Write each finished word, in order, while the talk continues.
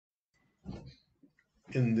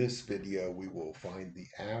In this video, we will find the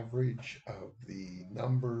average of the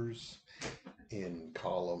numbers in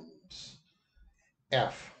columns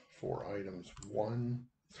F for items 1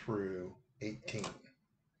 through 18.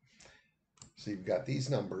 So you've got these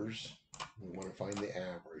numbers. We want to find the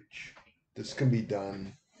average. This can be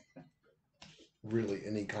done really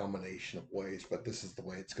any combination of ways, but this is the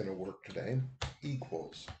way it's going to work today.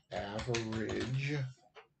 Equals average,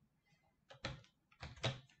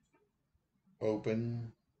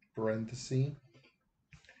 open parenthesis,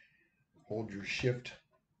 hold your shift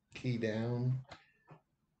key down,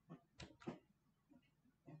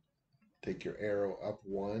 take your arrow up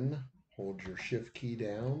 1, hold your shift key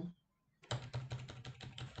down,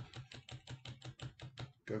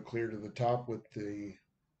 go clear to the top with the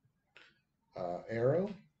arrow.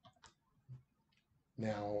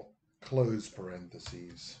 Now close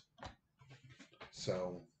parentheses.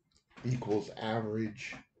 So equals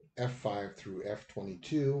average F5 through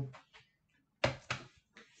F22.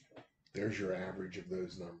 There's your average of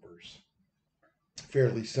those numbers.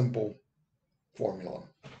 Fairly simple formula.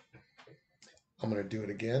 I'm going to do it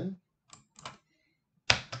again.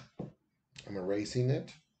 I'm erasing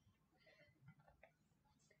it.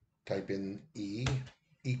 Type in E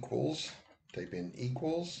equals. Type in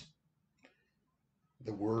equals.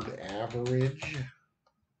 The word average.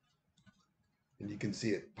 And you can see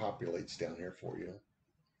it populates down here for you.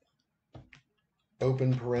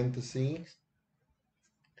 Open parentheses.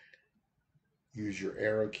 Use your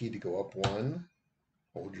arrow key to go up 1.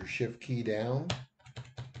 Hold your shift key down.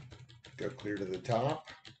 Go clear to the top.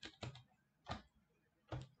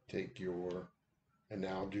 Take your, and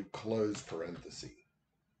now do close parenthesis.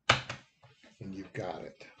 And you've got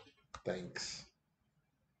it. Thanks.